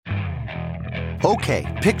Okay,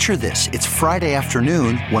 picture this. It's Friday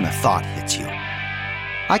afternoon when a thought hits you.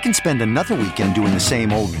 I can spend another weekend doing the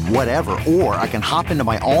same old whatever, or I can hop into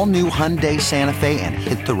my all-new Hyundai Santa Fe and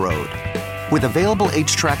hit the road. With available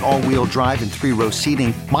H-Track all-wheel drive and 3-row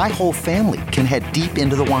seating, my whole family can head deep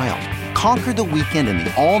into the wild. Conquer the weekend in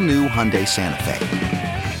the all-new Hyundai Santa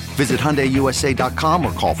Fe. Visit HyundaiUSA.com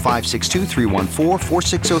or call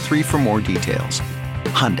 562-314-4603 for more details.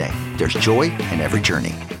 Hyundai, there's joy in every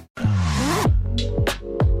journey.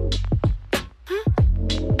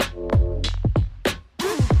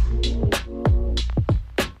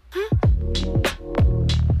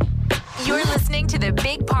 You're listening to the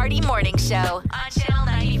Big Party Morning Show on Channel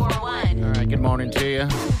 94.1. All right, good morning to you.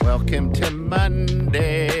 Welcome to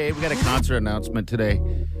Monday. We got a concert announcement today,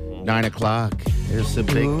 9 o'clock. It's a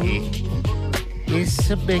biggie. It's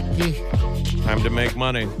a biggie. Time to make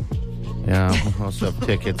money. Yeah, we also have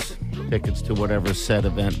tickets to whatever said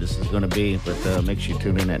event this is going to be, but make sure you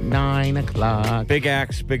tune in at 9 o'clock. Big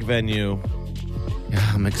acts, big venue.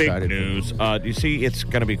 Yeah, I'm excited. Big news. You see, it's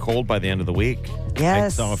going to be cold by the end of the week. I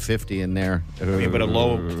Yes. saw 50 in there. But a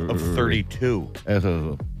low of 32.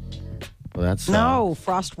 Well, that's No,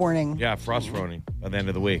 frost warning. Yeah, frost warning by the end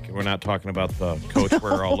of the week. We're not talking about the coach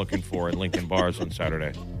we're all looking for at Lincoln Bars on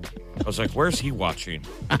Saturday. I was like, where's he watching?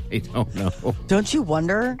 I don't know. Don't you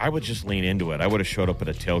wonder? I would just lean into it. I would have showed up at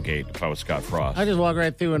a tailgate if I was Scott Frost. I just walk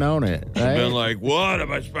right through and own it. Right? I've been like, what?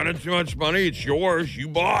 Am I spending too much money? It's yours. You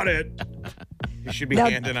bought it. You should be Now-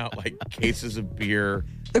 handing out like cases of beer.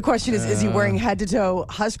 The question is he wearing head-to-toe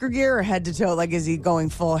Husker gear or head-to-toe, like is he going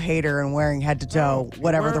full hater and wearing head-to-toe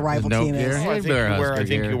whatever the rival no team gear. is? Hey, I think, wear you Husker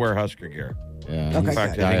gear. wear Husker gear. Yeah, Okay, In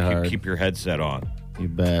fact, good. I think Diehard. you keep your headset on. You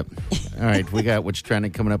bet. All right, we got what's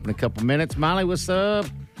trending coming up in a couple minutes. Molly, what's up? A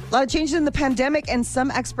lot of changes in the pandemic, and some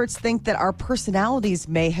experts think that our personalities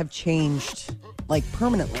may have changed, like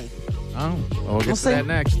permanently. Oh, we'll get to see. that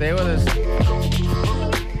next. Stay with us.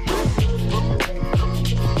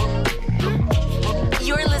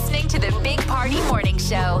 You're listening to the Big Party Morning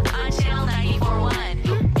Show on Channel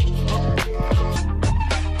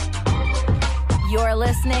 94.1. You're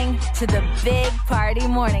listening to the Big Party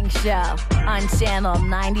Morning Show on Channel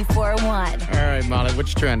 94.1. All right, Molly,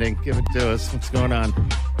 what's trending? Give it to us. What's going on?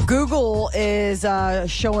 Google is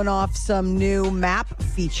showing off some new map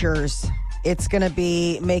features. It's going to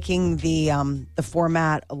be making the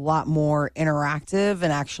format a lot more interactive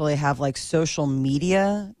and actually have like social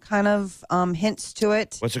media kind of hints to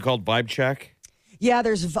it. What's it called? Vibe check? Yeah,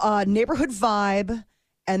 there's neighborhood vibe,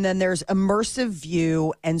 and then there's immersive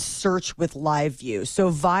view and search with live view. So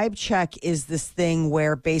vibe check is this thing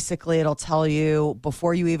where basically it'll tell you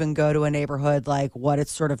before you even go to a neighborhood, like what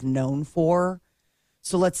it's sort of known for.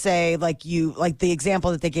 So let's say like the example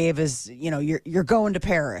that they gave is, you know, you're going to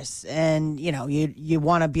Paris and, you know, you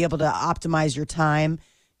want to be able to optimize your time.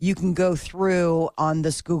 You can go through on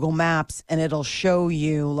this Google Maps and it'll show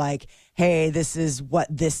you like, hey, this is what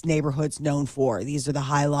this neighborhood's known for. These are the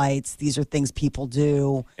highlights. These are things people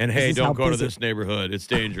do. And This hey, is how don't go to busy- this neighborhood. It's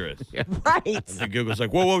dangerous. Right. And Google's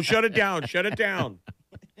like, whoa, shut it down. Shut it down.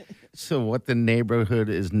 So, what the neighborhood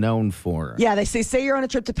is known for? Yeah, they say you're on a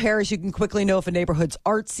trip to Paris, you can quickly know if a neighborhood's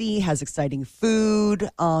artsy, has exciting food,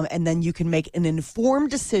 and then you can make an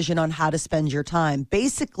informed decision on how to spend your time.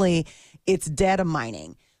 Basically, it's data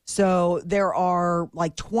mining. So there are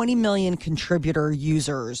like 20 million contributor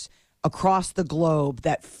users across the globe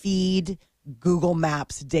that feed Google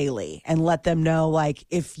Maps daily and let them know, like,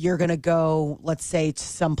 if you're going to go, let's say, to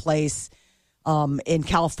someplace in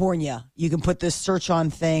California, you can put this search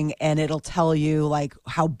on thing and it'll tell you like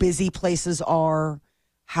how busy places are,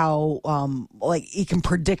 how like you can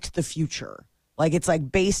predict the future. Like it's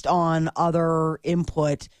like based on other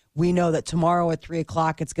input, we know that tomorrow at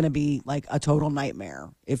 3:00 it's going to be like a total nightmare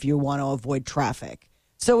if you want to avoid traffic.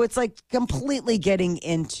 So it's like completely getting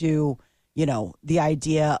into, you know, the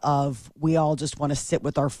idea of we all just want to sit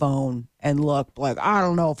with our phone and look like, I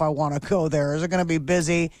don't know if I want to go there. Is it going to be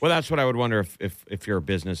busy? Well, that's what I would wonder if you're a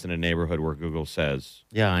business in a neighborhood where Google says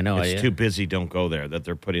Yeah, I know. it's too busy, don't go there, that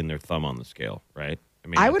they're putting their thumb on the scale, right?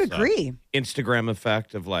 mean, I would it's, agree. Instagram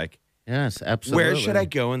effect of like, Yes, absolutely. where should I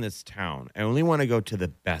go in this town? I only want to go to the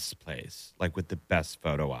best place, like with the best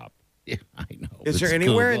photo op. Yeah, I know. Is there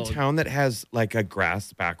anywhere in town that has like a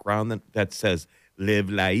grass background that says "Live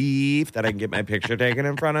Life" that I can get my picture taken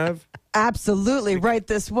in front of? Absolutely, right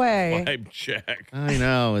this way. Vibe check. I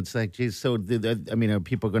know. It's like, geez, so, I mean, are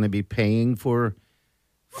people going to be paying for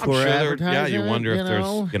I'm sure advertising? yeah, you wonder if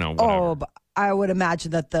know? there's, whatever. Oh, but I would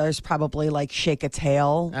imagine that there's probably like shake a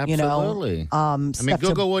tail. Absolutely. You know, I mean,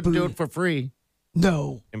 Google wouldn't do it for free.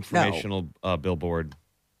 No, Informational billboard.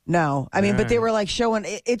 No, I mean, but they were like showing.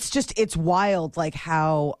 It's wild, like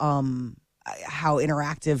how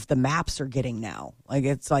interactive the maps are getting now. Like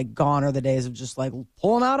it's like gone are the days of just like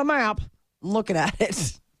pulling out a map, and looking at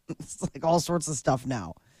it. It's like all sorts of stuff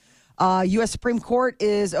now. U.S. Supreme Court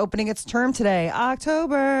is opening its term today,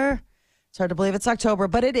 October. It's hard to believe it's October,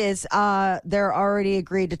 but it is. They're already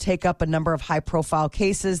agreed to take up a number of high-profile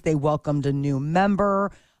cases. They welcomed a new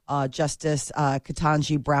member, Justice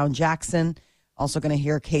Ketanji Brown Jackson. Also going to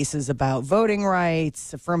hear cases about voting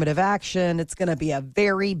rights, affirmative action. It's going to be a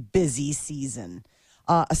very busy season.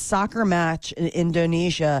 A soccer match in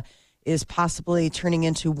Indonesia is possibly turning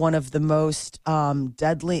into one of the most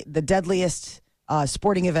deadliest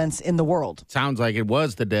sporting events in the world. Sounds like it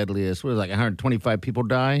was the deadliest. What was it, like 125 people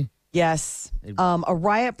die? Yes. A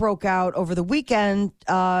riot broke out over the weekend.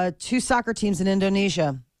 Two soccer teams in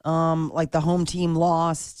Indonesia. Like the home team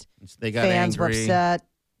lost. They got Fans were angry. upset.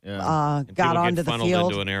 Yeah. And Got people onto get the funneled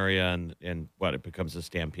field. into an area, and what, it becomes a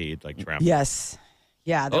stampede, like travel. Yes.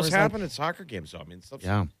 Yeah. There Those was happen at soccer games, though. I mean, stuff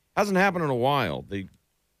Yeah. hasn't happened in a while. They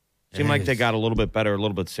seem like they got a little bit better, a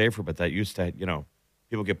little bit safer, but that used to,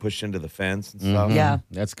 people get pushed into the fence and stuff. Yeah.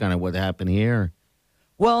 That's kind of what happened here.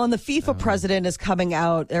 Well, and the FIFA president is coming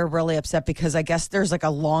out. They're really upset because I guess there's like a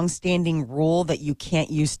long-standing rule that you can't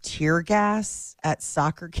use tear gas at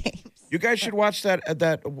soccer games. You guys should watch that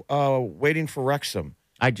Waiting for Wrexham.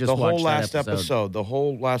 I just The watched whole that last episode. The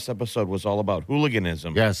whole last episode was all about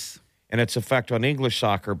hooliganism. Yes. And its effect on English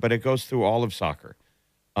soccer, but it goes through all of soccer.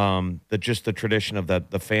 The tradition of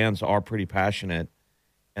that the fans are pretty passionate,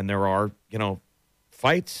 and there are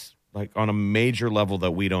fights like on a major level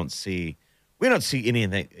that we don't see. We don't see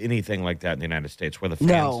anything like that in the United States where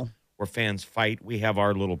fans fight. We have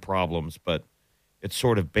our little problems, but it's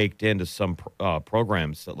sort of baked into some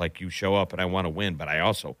programs that like you show up and I want to win, but I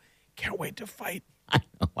also can't wait to fight.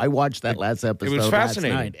 I watched that last episode. It was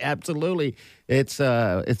fascinating. Last night. Absolutely. It's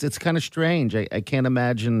kind of strange. I can't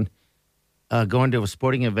imagine going to a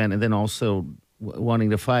sporting event and then also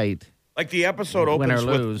wanting to fight. Like the episode Win or opens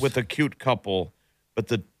lose. with a cute couple, but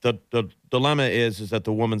the dilemma is that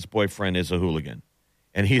the woman's boyfriend is a hooligan,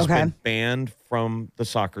 and he's been banned from the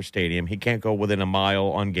soccer stadium. He can't go within a mile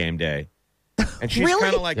on game day, and she's Really?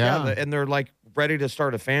 kind of like, Yeah. and they're like ready to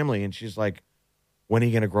start a family, and she's like, when are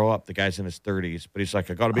you going to grow up? The guy's in his 30s, but he's like,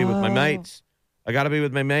 I got to be with my mates. I got to be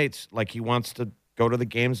with my mates. Like he wants to go to the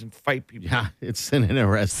games and fight people. Yeah, it's an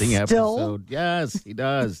interesting Still? episode. Yes, he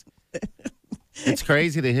does. It's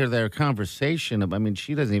crazy to hear their conversation. I mean,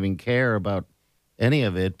 she doesn't even care about any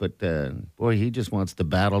of it, but boy, he just wants to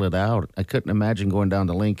battle it out. I couldn't imagine going down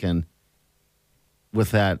to Lincoln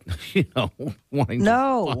with that, wanting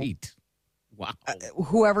to fight. Wow.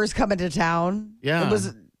 Whoever's coming to town. Yeah. It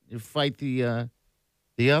was, You fight the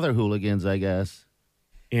other hooligans, I guess.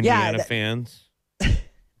 Indiana fans.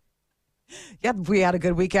 yeah, we had a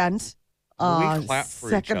good weekend. We clap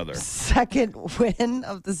for each other. Second win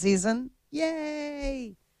of the season.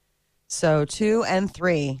 Yay. So 2 and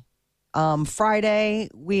 3. Friday,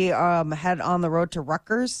 we head on the road to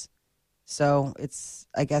Rutgers. So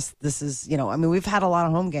I guess this is, we've had a lot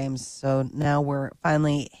of home games. So now we're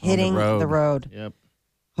finally hitting the road. Yep.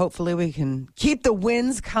 Hopefully we can keep the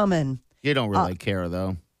wins coming. You don't really care,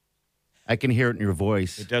 though. I can hear it in your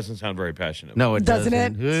voice. It doesn't sound very passionate. No, it Doesn't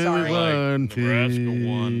it? Who Sorry. won? Nebraska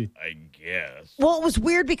won, I guess. Well, it was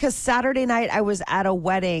weird because Saturday night I was at a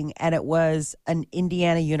wedding and it was an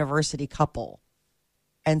Indiana University couple.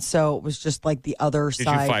 And so it was just like the other Did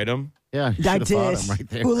side. you fight him? Yeah, you I should have fought did. him right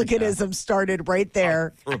there. Hooliganism started right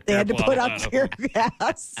there. Threw a They had to beer put bottle up at tear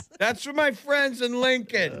gas. That's for my friends in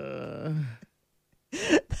Lincoln.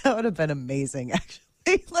 That would have been amazing, actually.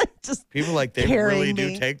 Like just People like they carrying really do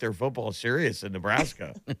me. take their football serious in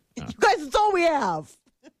Nebraska. You guys, it's all we have.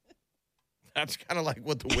 That's kind of like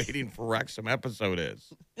what the Waiting for Wrexham episode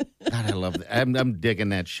is. God, I love that. I'm digging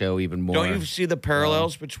that show even more. Don't you see the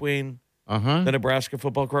parallels between Uh-huh. the Nebraska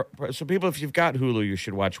football? So, people, if you've got Hulu, you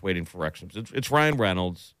should watch Waiting for Wrexham. It's Ryan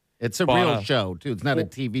Reynolds, It's a bought real a- show, too. It's not a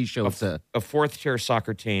TV show. It's a a fourth-tier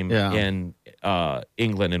soccer team Yeah. in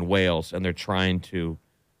England and Wales, and they're trying to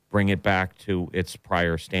bring it back to its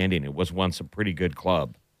prior standing. It was once a pretty good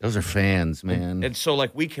club. those are fans, man. And so,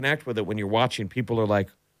 like, we connect with it when you're watching. People are like,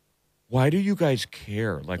 why do you guys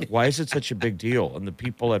care? Like, why is it such a big deal? And the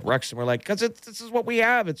people at Wrexham are like, because this is what we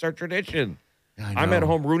have. It's our tradition. I I'm at know.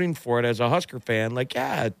 home rooting for it as a Husker fan. Like,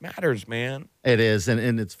 yeah, it matters, man. It is,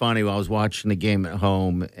 and it's funny. I was watching the game at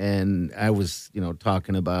home, and I was,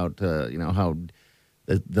 talking about, how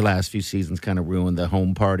the last few seasons kind of ruined the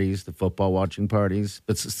home parties, the football watching parties.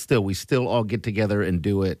 But still, we still all get together and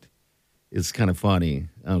do it. It's kind of funny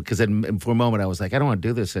because for a moment I was like, I don't want to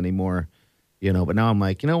do this anymore. But now I'm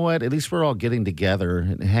like, you know what? At least we're all getting together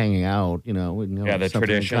and hanging out. We know Yeah, the something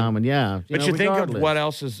tradition. in common. Yeah, But you think of regardless. what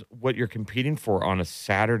else is what you're competing for on a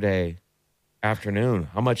Saturday afternoon.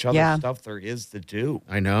 How much other Yeah. stuff there is to do.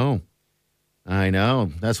 I know.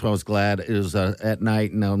 That's why I was glad it was at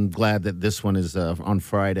night, and I'm glad that this one is on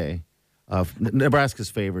Friday. Nebraska's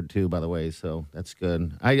favored too, by the way, so that's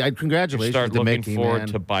good. I You congratulations start to looking Mickey, forward man.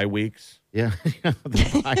 to bye weeks. Yeah,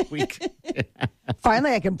 the bye week.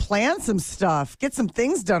 Finally, I can plan some stuff, get some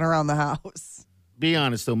things done around the house. Be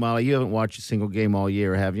honest though, Molly, you haven't watched a single game all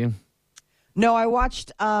year, have you? No, I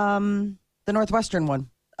watched the Northwestern one,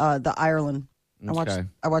 the Ireland. Okay.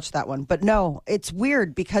 I watched that one, but no, it's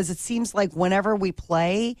weird because it seems like whenever we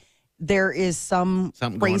play, there is some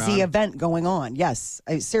Something going crazy on? event going on. Yes,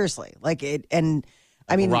 seriously, like it, and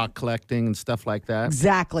I mean, Rock collecting and stuff like that.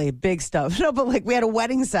 exactly, big stuff. No, but like we had a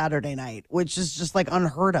wedding Saturday night, which is just like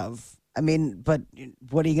unheard of. I mean, but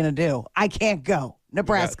what are you going to do? I can't go.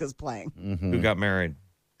 Nebraska's playing. Mm-hmm. Who got married?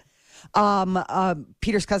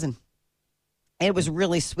 Peter's cousin. It was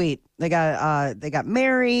really sweet. They got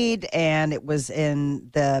married, and it was in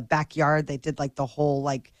the backyard. They did like the whole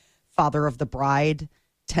like father of the bride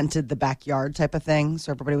tented the backyard type of thing.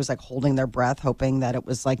 So everybody was like holding their breath, hoping that it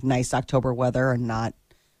was like nice October weather and not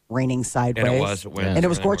raining sideways. And it was. It went. And it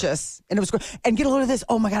was gorgeous. And it was and get a load of this.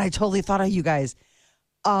 Oh my God, I totally thought of you guys.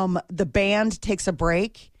 The band takes a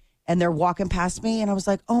break and they're walking past me, and I was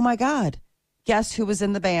like, oh my God, guess who was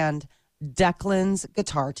in the band? Declan's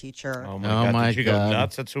guitar teacher. Oh Oh, my God. my Did you go God.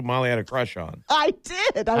 nuts? That's who Molly had a crush on. I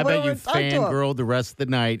did. I went bet over you and talked to him. fangirled the rest of the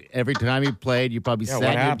night. Every time he played, you probably Yeah, sat what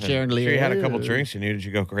in your happened? chair and Sure, you had a couple "Ugh." drinks and you did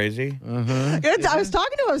you go crazy? I was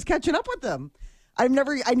talking to him. I was catching up with him. I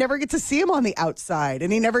never get to see him on the outside,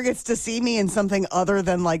 and he never gets to see me in something other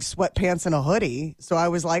than like sweatpants and a hoodie. So I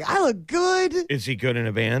was like, I look good. Is he good in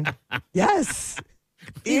a band? Yes,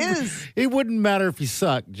 he is. It wouldn't matter if you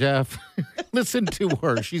suck, Jeff. Listen to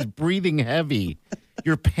her. She's breathing heavy.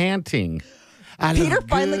 You're panting. I Peter look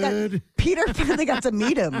finally good. got to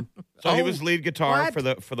meet him. So he was lead guitar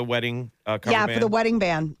what? for the wedding cover Yeah, band? for the wedding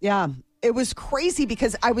band. Yeah, it was crazy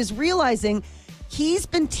because I was realizing he's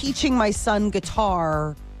been teaching my son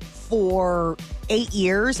guitar for 8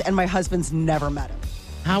 years, and my husband's never met him.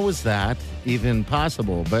 How was that even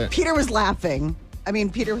possible? But Peter was laughing. I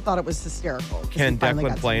mean, Peter thought it was hysterical. 'cause Can he finally Declan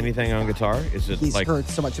got to play meet anything this on guy guitar? Is it He's like heard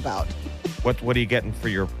so much about. what are you getting for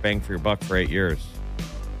your bang for your buck for 8 years?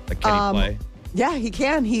 Like can he play? Yeah, he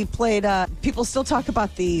can. He played. People still talk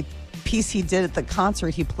about the piece he did at the concert.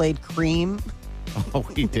 He played Cream. oh,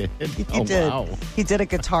 he did. He oh, did. wow. He did a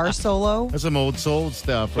guitar solo. That's some old soul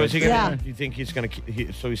stuff. So is he gonna? Yeah. You think he's gonna?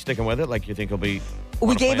 So he's sticking with it? Like you think he'll be? We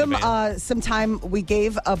wanna play gave in a him band? some time. We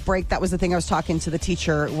gave a break. That was the thing I was talking to the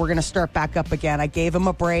teacher. We're going to start back up again. I gave him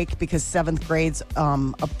a break because 7th grade's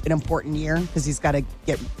an important year because he's got to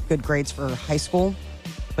get good grades for high school.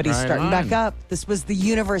 But he's Right starting on. back up. This was the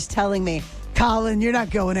universe telling me, Colin, you're not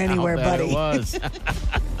going anywhere, I'll bet buddy. It was.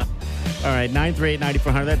 All right,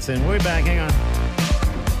 938-9400. That's in. We'll be back. Hang on.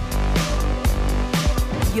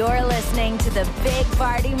 You're listening to the Big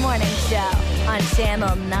Party Morning Show on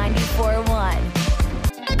Channel 94.1.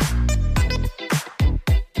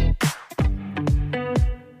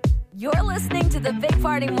 You're listening to the Big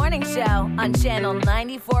Party Morning Show on Channel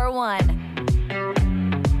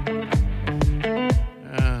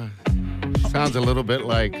 94.1. Sounds a little bit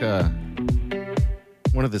like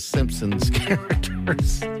one of the Simpsons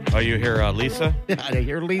characters. Oh, you hear Lisa? Yeah, I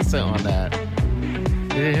hear Lisa on that.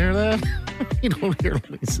 Did you hear that? You don't hear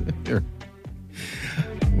Lisa here.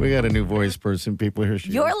 We got a new voice person, people here.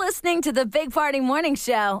 You're listening to the Big Party Morning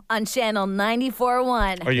Show on Channel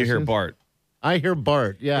 94.1. Or you hear Bart? I hear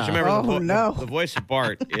Bart. Yeah. Remember Oh, no. the voice of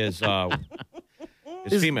Bart is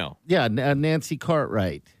female. Yeah, Nancy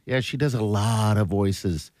Cartwright. Yeah, she does a lot of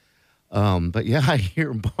voices. But yeah, I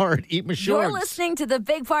hear Bart. Eat my shorts. You're listening to the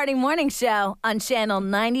Big Party Morning Show on Channel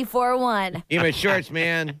 94.1. Eat my shorts,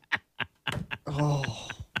 man.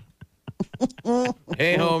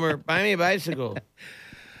 Hey, Homer, buy me a bicycle.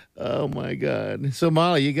 Oh my God! So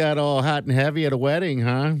Molly, you got all hot and heavy at a wedding,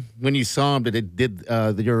 huh? When you saw him, did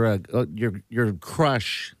your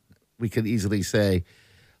crush? We could easily say,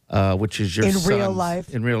 which is your In son's- real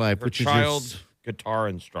life? In real life, Her which child is guitar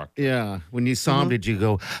instructor yeah. When you saw him, did you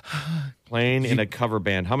go? playing in a cover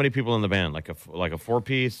band. How many people in the band? Like a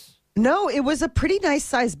 4-piece? No, it was a pretty nice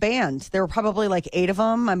sized band. There were probably like 8 of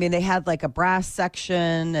them. I mean, they had like a brass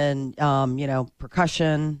section and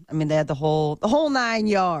percussion. I mean, they had the whole 9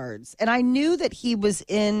 yards. And I knew that he was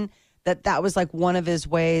in that was like one of his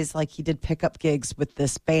ways. Like he did pickup gigs with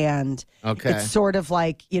this band. Okay. It's sort of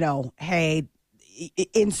like hey,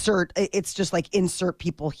 insert. It's just like insert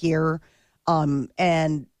people here.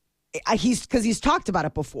 And he's talked about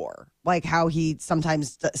it before, like how he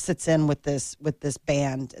sometimes sits in with this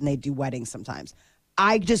band and they do weddings sometimes.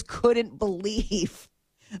 I just couldn't believe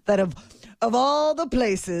that of all the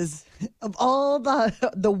places, of all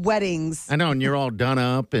the weddings. I know, and you're all done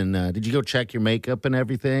up. And did you go check your makeup and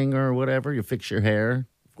everything or whatever? You fix your hair?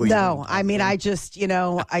 No, I mean, I just,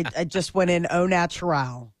 I just went in au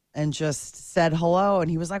natural and just said hello. And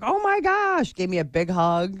he was like, oh my gosh, gave me a big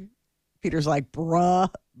hug. Peter's like, brother.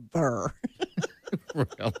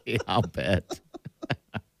 Really? I'll bet.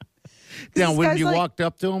 Now, when you walked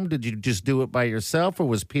up to him, did you just do it by yourself, or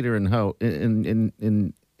was Peter in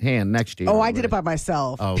hand next to you? Oh, I did it by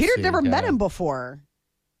myself. Oh, Peter never met him before.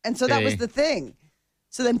 And so that was the thing.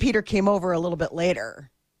 So then Peter came over a little bit later.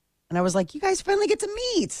 And I was like, you guys finally get to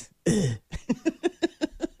meet.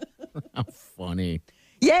 How funny.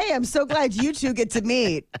 Yay, I'm so glad you two get to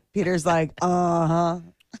meet. Peter's like, uh-huh.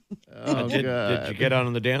 Oh, did you get out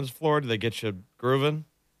on the dance floor? Did they get you grooving?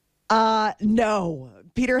 No.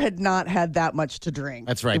 Peter had not had that much to drink.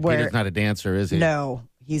 That's right. Peter's not a dancer, is he? No,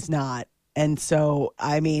 he's not. And so,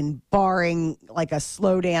 I mean, barring like a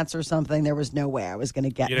slow dance or something, there was no way I was going to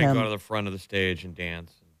get him. You didn't go to the front of the stage and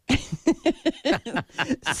dance.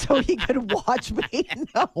 So he could watch me?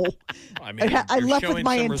 No. I mean, I left showing with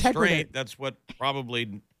my some integrity. restraint. That's what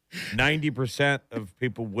probably 90% of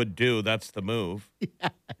people would do. That's the move.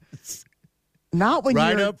 Yes. Not when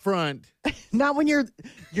right you're up front. Not when your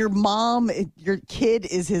your kid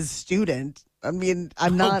is his student. I mean,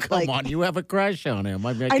 I'm not come like. on, you have a crush on him.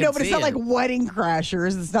 I I know, but it's not like Wedding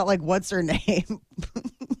Crashers. It's not like what's her name.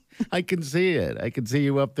 I can see it. I can see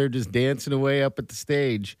you up there just dancing away up at the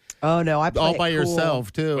stage. Oh no, I play all by it cool.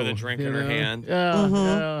 yourself too, With a drink in her hand. Yeah,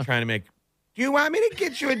 yeah. Trying to make. Do you want me to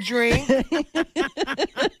get you a drink?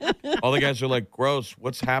 All the guys are like, gross.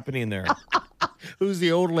 What's happening there? Who's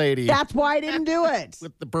the old lady That's why I didn't do it.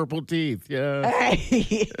 with the purple teeth? Yeah.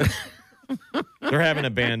 Hey. They're having a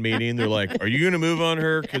band meeting. They're like, are you going to move on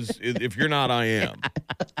her? Because if you're not, I am.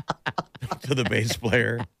 To the bass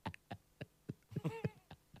player.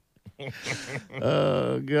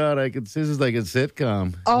 Oh God, I could. This is like a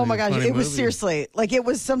sitcom. Oh Like my a gosh, funny it was movie. seriously like it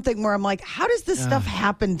was something where I'm like, how does this stuff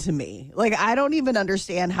happen to me? Like I don't even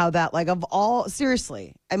understand how that like of all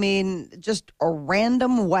seriously. I mean, just a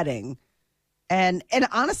random wedding. And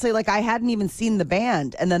honestly, like I hadn't even seen the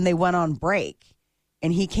band and then they went on break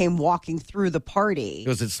and he came walking through the party.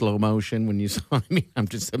 Was it slow motion when you saw me? I'm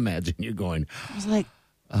just imagining you going. I was like,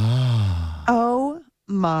 oh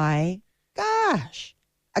my gosh.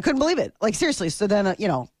 I couldn't believe it. Like, seriously. So then,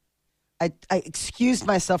 I excused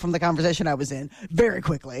myself from the conversation I was in very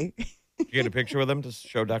quickly. Did you get a picture with him to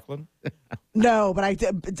show Declan? No, but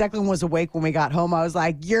Declan was awake when we got home. I was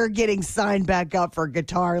like, you're getting signed back up for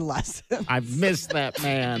guitar lessons. I've missed that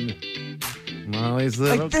man. Molly's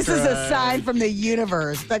little Like, this is a crush. sign from the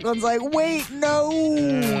universe. Declan's like, wait,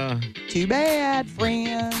 no. Too bad,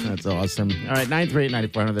 friend. That's awesome. All right,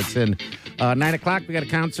 938-9400. That's in 9 o'clock. We got a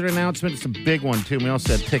concert announcement. It's a big one, too. We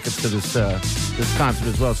also have tickets to this concert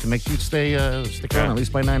as well. So make sure you stick around at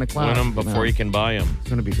least by 9 o'clock. Win them before you can buy them. It's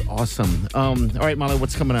going to be awesome. All right, Molly,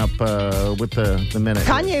 what's coming up with the minute?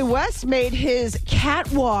 Kanye West made his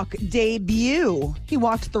catwalk debut. He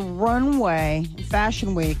walked the runway in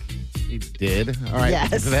Fashion Week. He did. All right,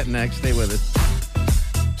 Yes. we'll get to that next. Stay with us.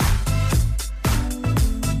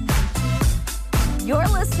 You're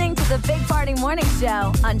listening to the Big Party Morning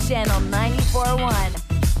Show on Channel 94.1.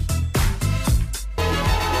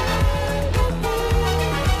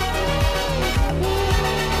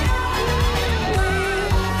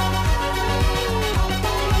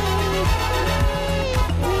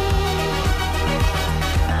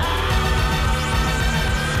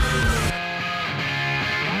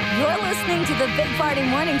 You're listening to the Big Party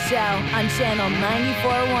Morning Show on Channel 94.1.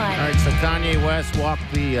 All right, so Kanye West walked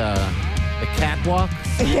the catwalk.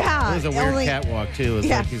 Yeah. It was a weird only catwalk, too. It's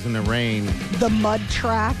Yeah. like he's in the rain. the mud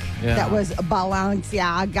track Yeah. that was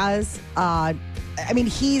Balenciaga's. I mean,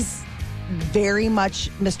 he's very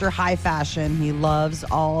much Mr. High Fashion. He loves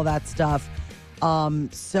all that stuff.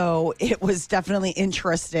 So it was definitely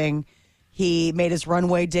interesting. He made his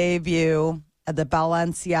runway debut at the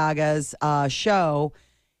Balenciaga's show.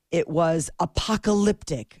 It was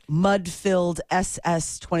apocalyptic, mud-filled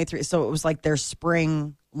SS23. So it was like their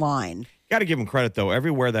spring line. Got to give him credit, though.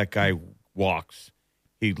 Everywhere that guy walks,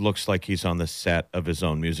 he looks like he's on the set of his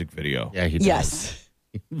own music video. Yeah, he does. Yes.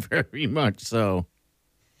 Very much so.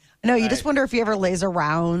 No, you just wonder if he ever lays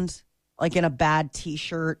around like in a bad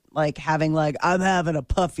T-shirt, like having like, I'm having a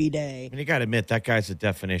puffy day. And you got to admit, that guy's a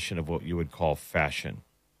definition of what you would call fashion.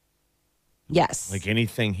 Yes. Like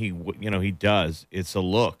anything he does, it's a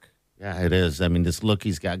look. Yeah, it is. I mean, this look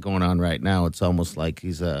he's got going on right now, it's almost like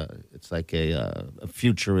it's like a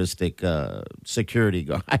futuristic security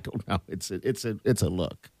guard. I don't know. It's a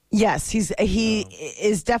look. Yes, he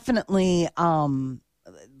is definitely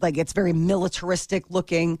like it's very militaristic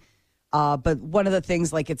looking. But one of the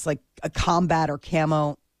things, like it's like a combat or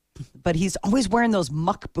camo, but he's always wearing those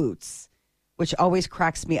muck boots, which always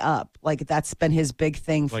cracks me up. Like that's been his big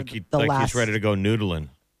thing for the last. He's ready to go noodling.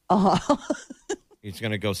 Uh-huh. He's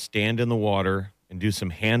going to go stand in the water and do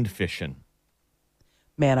some hand fishing.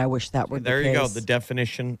 Man, I wish that were the case. There you go, the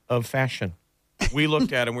definition of fashion. We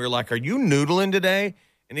looked at him, we were like, are you noodling today?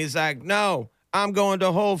 And he's like, no, I'm going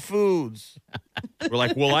to Whole Foods. We're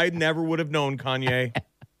like, well, I never would have known, Kanye,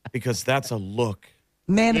 because that's a look.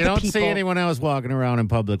 Man, you don't see anyone else walking around in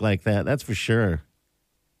public like that. That's for sure.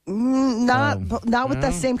 Not with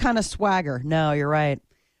that same kind of swagger. No, you're right.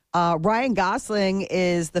 Ryan Gosling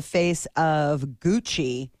is the face of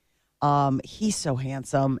Gucci. He's so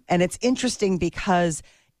handsome. And it's interesting because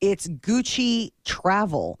it's Gucci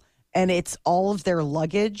Travel and it's all of their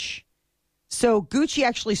luggage. So Gucci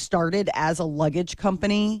actually started as a luggage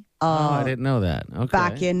company. I didn't know that. Okay.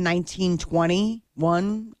 Back in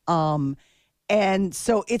 1921. And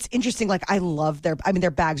so it's interesting. Like, I love their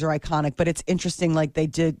bags are iconic, but it's interesting. Like they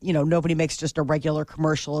did, nobody makes just a regular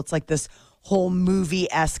commercial. It's like this whole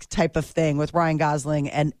movie-esque type of thing with Ryan Gosling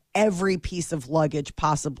and every piece of luggage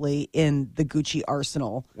possibly in the Gucci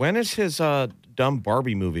arsenal. When is his dumb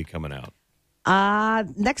Barbie movie coming out?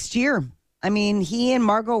 Next year. I mean, he and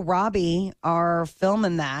Margot Robbie are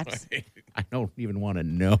filming that. I don't even want to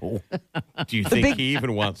know. Do you think he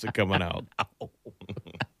even wants it coming out?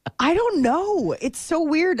 I don't know. It's so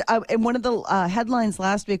weird. And one of the headlines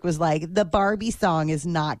last week was like, the Barbie song is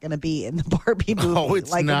not going to be in the Barbie movie. Oh,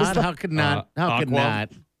 it's like, not? How could not? How could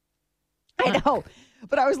not? I know.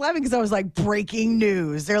 But I was laughing because I was like, breaking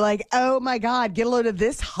news. They're like, oh, my God, get a load of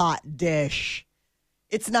this hot dish.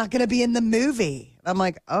 It's not going to be in the movie. I'm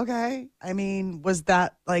like, okay. I mean, was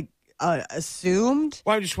that like assumed?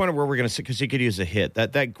 Well, I just wondered where we're going to see, because he could use a hit.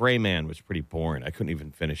 That Gray Man was pretty boring. I couldn't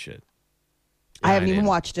even finish it. Yeah, I haven't even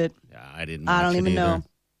watched it. Yeah, I didn't. I don't even either. know.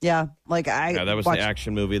 Yeah, like Yeah, that was the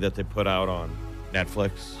action movie that they put out on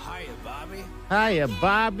Netflix. Hiya,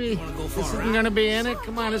 Bobby. This isn't going to be in it.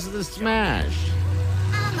 Come on, this is the smash.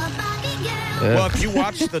 Well, if you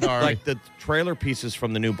watch the trailer pieces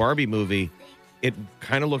from the new Barbie movie, it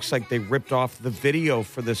kind of looks like they ripped off the video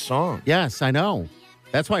for this song. Yes, I know.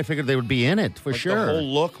 That's why I figured they would be in it for sure. The whole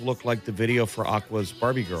look looked like the video for Aqua's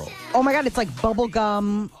Barbie Girl. Oh my God, it's like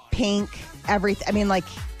bubblegum, pink, everything. I mean, like,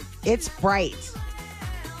 it's bright.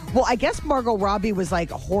 Well, I guess Margot Robbie was like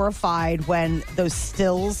horrified when those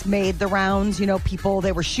stills made the rounds. People,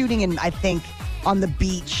 they were shooting in, I think, on the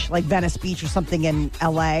beach, like Venice Beach or something in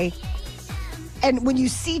LA. And when you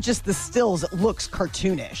see just the stills, it looks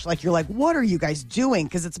cartoonish. Like, you're like, what are you guys doing?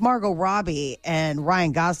 Because it's Margot Robbie and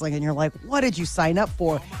Ryan Gosling. And you're like, what did you sign up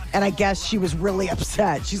for? And I guess she was really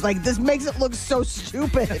upset. She's like, this makes it look so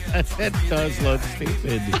stupid. It does look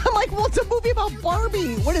stupid. I'm like, well, it's a movie about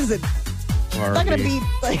Barbie. What is it? Barbie. It's not going to be,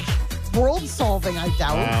 like, world-solving, I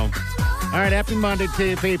doubt. Wow. All right, happy Monday to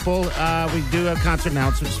you, people. We do have concert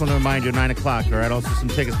announcements. Just want to remind you, 9 o'clock, all right? Also, some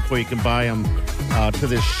tickets before you can buy them to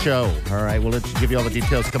this show, all right? We'll give you all the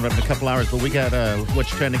details coming up in a couple hours. But we got what's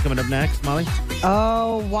trending coming up next, Molly?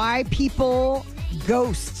 Oh, why people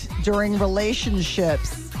ghost during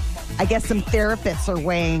relationships. I guess some therapists are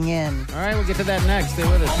weighing in. All right, we'll get to that next. Stay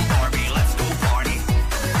with us. Barbie, let's go party.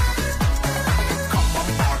 Come on,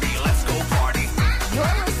 Barbie, let's go party. You're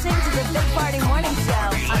listening to the Big Party Morning Show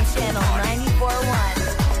on Channel 94.1.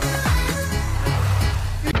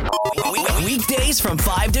 Weekdays from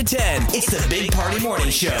 5 to 10. It's the Big Party Morning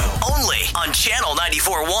Show. Only on Channel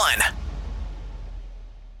 94.1.